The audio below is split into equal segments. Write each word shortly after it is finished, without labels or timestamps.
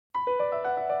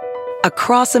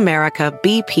Across America,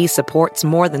 BP supports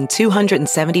more than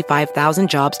 275,000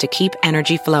 jobs to keep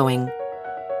energy flowing.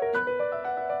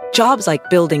 Jobs like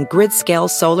building grid-scale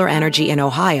solar energy in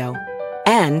Ohio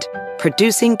and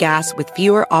producing gas with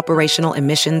fewer operational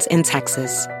emissions in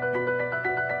Texas.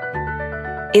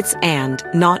 It's and,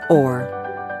 not or.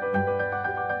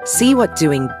 See what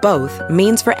doing both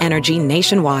means for energy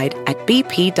nationwide at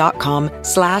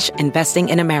bp.com/investing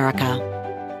in America.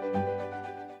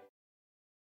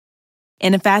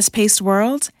 In a fast-paced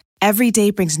world, every day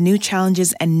brings new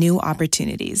challenges and new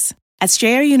opportunities. At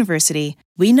Strayer University,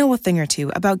 we know a thing or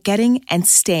two about getting and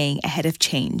staying ahead of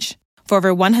change. For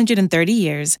over 130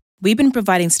 years, we've been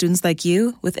providing students like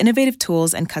you with innovative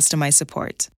tools and customized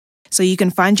support, so you can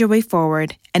find your way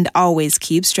forward and always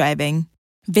keep striving.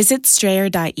 Visit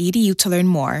strayer.edu to learn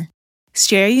more.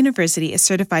 Strayer University is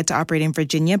certified to operate in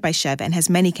Virginia by Chev and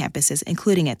has many campuses,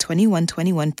 including at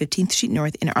 2121 15th Street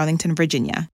North in Arlington,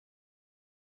 Virginia.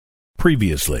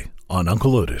 Previously on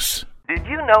Uncle Otis. Did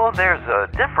you know there's a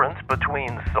difference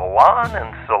between salon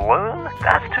and saloon?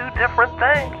 That's two different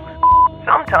things.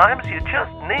 Sometimes you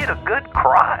just need a good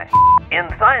cry. In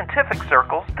scientific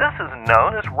circles, this is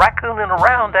known as raccooning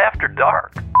around after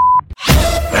dark.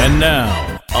 And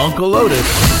now, Uncle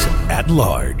Otis at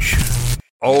Large.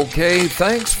 Okay,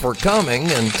 thanks for coming,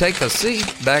 and take a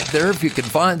seat back there if you can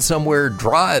find somewhere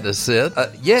dry to sit.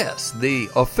 Yes, the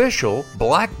official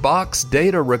black box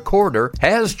data recorder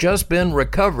has just been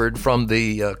recovered from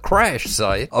the crash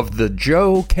site of the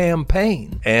Joe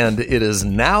campaign, and it is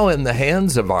now in the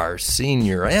hands of our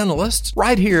senior analysts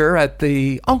right here at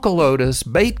the Uncle Otis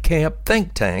Bait Camp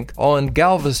Think Tank on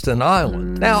Galveston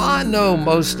Island. Now, I know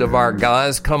most of our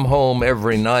guys come home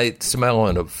every night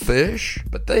smelling of fish,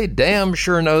 but they damn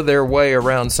sure know their way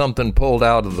around something pulled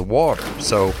out of the water.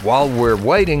 So while we're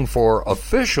waiting for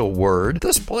official word,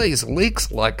 this place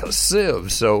leaks like a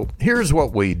sieve. So here's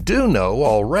what we do know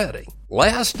already.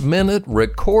 Last-minute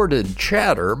recorded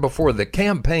chatter before the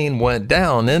campaign went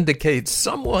down indicates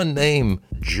someone named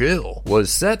Jill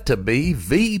was set to be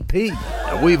VP.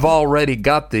 Now, we've already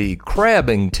got the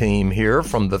crabbing team here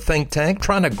from the think tank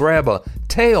trying to grab a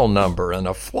tail number and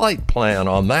a flight plan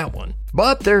on that one.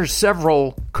 But there's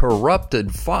several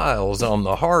corrupted files on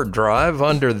the hard drive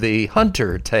under the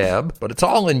Hunter tab, but it's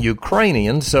all in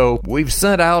Ukrainian, so we've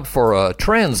sent out for a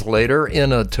translator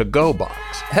in a to-go box.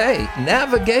 Hey,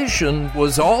 navigation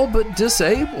was all but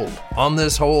disabled on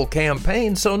this whole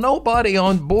campaign, so nobody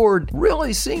on board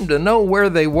really seemed to know where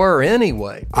they were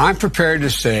anyway. I'm prepared to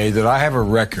say that I have a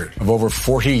record of over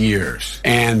 40 years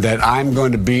and that I'm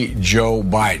going to beat Joe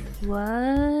Biden.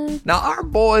 What? Now, our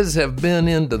boys have been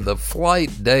into the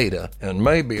flight data and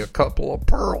maybe a couple of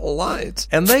Pearl lights,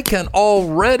 and they can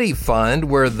already find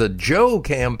where the Joe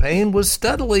campaign was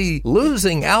steadily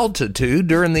losing altitude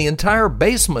during the entire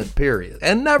basement period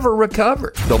and never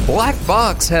recovered. The black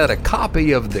box had a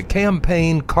copy of the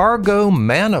campaign cargo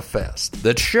manifest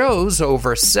that shows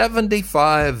over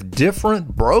 75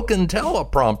 different broken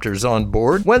teleprompters on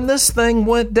board when this thing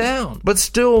went down, but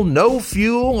still no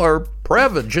fuel or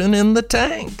Prevagen in the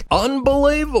tank.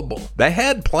 Unbelievable. They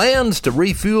had plans to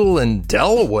refuel in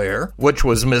Delaware, which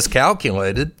was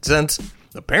miscalculated since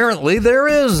apparently there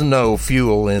is no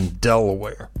fuel in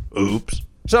Delaware. Oops.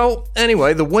 So,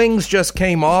 anyway, the wings just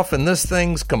came off and this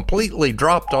thing's completely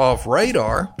dropped off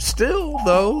radar. Still,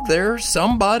 though, there's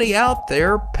somebody out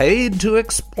there paid to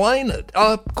explain it.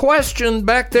 A question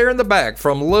back there in the back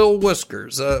from Lil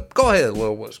Whiskers. Go ahead,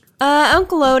 Lil Whiskers.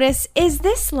 Uncle Otis, is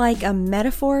this like a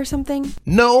metaphor or something?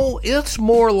 No, it's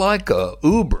more like a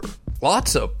Uber.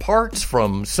 Lots of parts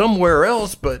from somewhere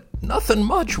else, but nothing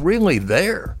much really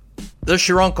there. This is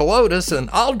your Uncle Otis, and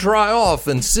I'll dry off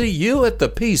and see you at the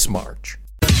Peace March.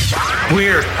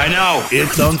 Weird, I know.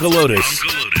 It's Uncle Otis.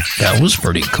 That was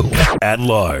pretty cool. At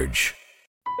Large.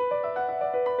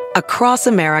 Across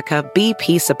America,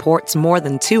 BP supports more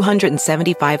than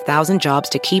 275,000 jobs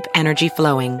to keep energy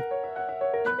flowing.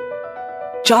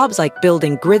 Jobs like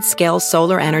building grid-scale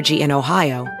solar energy in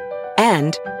Ohio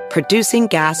and producing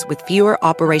gas with fewer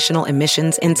operational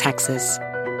emissions in Texas.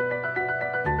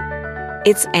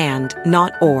 It's and,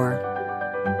 not or.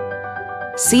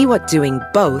 See what doing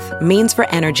both means for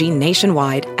energy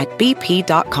nationwide at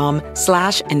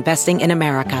bp.com/investing in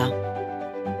America.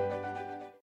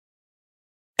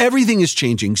 Everything is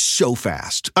changing so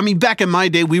fast. I mean, back in my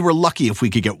day, we were lucky if we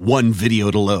could get one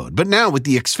video to load. But now with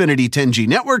the Xfinity 10G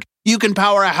network, you can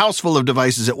power a house full of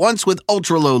devices at once with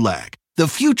ultra-low lag. The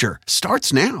future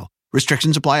starts now.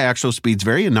 Restrictions apply. Actual speeds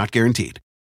vary and not guaranteed.